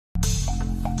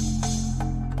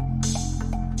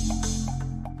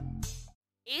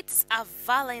It's a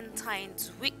Valentine's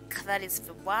week, that is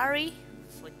February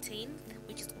 14th,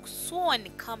 which is soon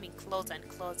coming closer and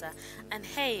closer. And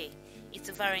hey, it's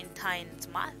Valentine's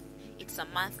month. It's a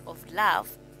month of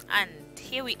love. And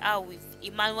here we are with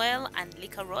Emmanuel and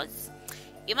Liquorose.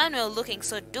 Emmanuel looking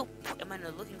so dope.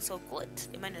 Emmanuel looking so good.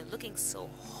 Emmanuel looking so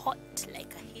hot,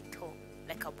 like a hito,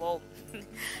 like a bomb.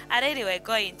 And anyway,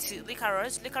 going to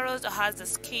Liquorose. Liquorose has a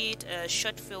skit,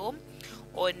 short film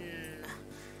on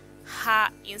her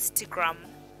Instagram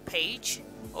page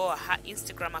or her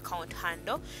Instagram account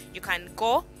handle. You can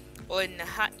go on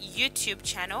her YouTube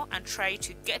channel and try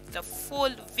to get the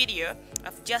full video.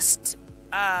 I've just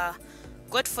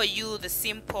got for you the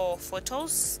simple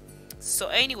photos. So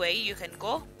anyway, you can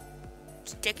go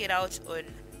to check it out on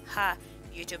her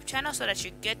YouTube channel so that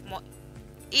you get more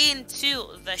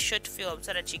into the short film,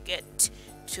 so that you get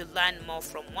to learn more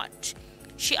from what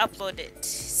she uploaded.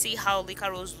 See how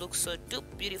Liquorose looks so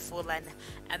dope, beautiful and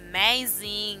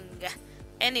amazing.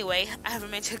 Anyway, I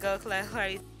remain to go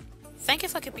Claire. Thank you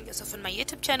for keeping yourself on my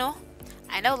YouTube channel,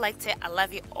 and I would like to say I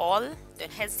love you all.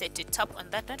 Don't hesitate to tap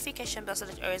on that notification bell so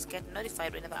that you always get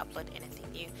notified whenever I upload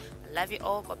anything new. I love you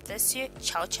all. God bless you.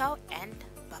 Ciao ciao and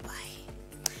bye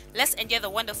bye. Let's enjoy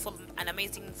the wonderful and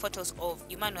amazing photos of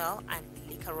Emmanuel and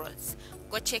Liquorose.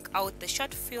 Go check out the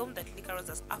short film that Liquorose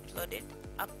has uploaded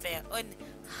up there on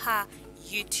her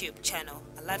YouTube channel.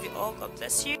 I love you all. God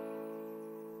bless you.